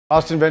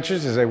Austin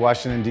Ventures is a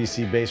Washington,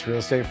 D.C. based real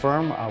estate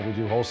firm. We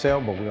do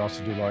wholesale, but we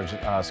also do large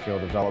scale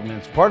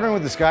developments. Partnering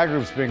with the Sky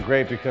Group's been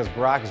great because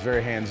Barack is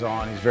very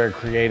hands-on, he's very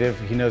creative.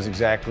 He knows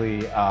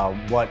exactly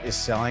what is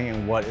selling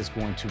and what is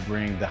going to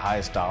bring the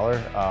highest dollar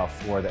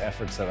for the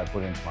efforts that I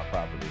put into my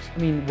properties. I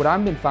mean, what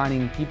I've been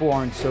finding, people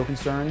aren't so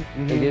concerned.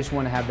 They just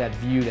want to have that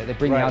view, that they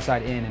bring the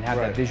outside in and have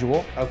that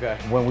visual. Okay.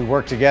 When we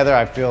work together,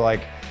 I feel like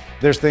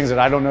there's things that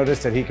I don't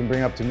notice that he can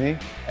bring up to me,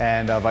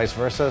 and vice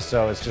versa,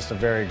 so it's just a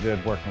very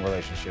good working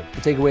relationship.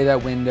 We'll take away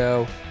that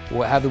window,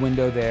 we'll have the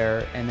window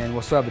there, and then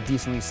we'll still have a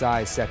decently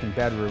sized second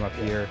bedroom up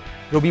here.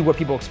 It'll be what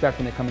people expect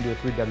when they come into a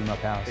 3-bedroom up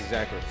house.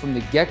 Exactly. From the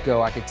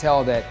get-go, I could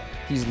tell that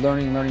he's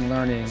learning.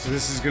 So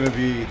this is going to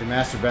be the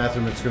master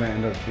bathroom. It's going to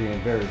end up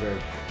being very,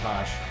 very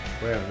posh.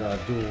 We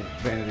have dual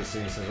vanity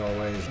sinks as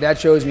always. That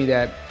shows me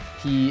that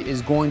he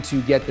is going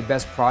to get the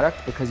best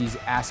product because he's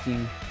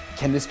asking,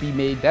 can this be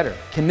made better?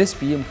 Can this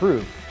be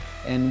improved?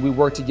 And we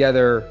work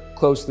together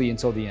closely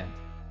until the end.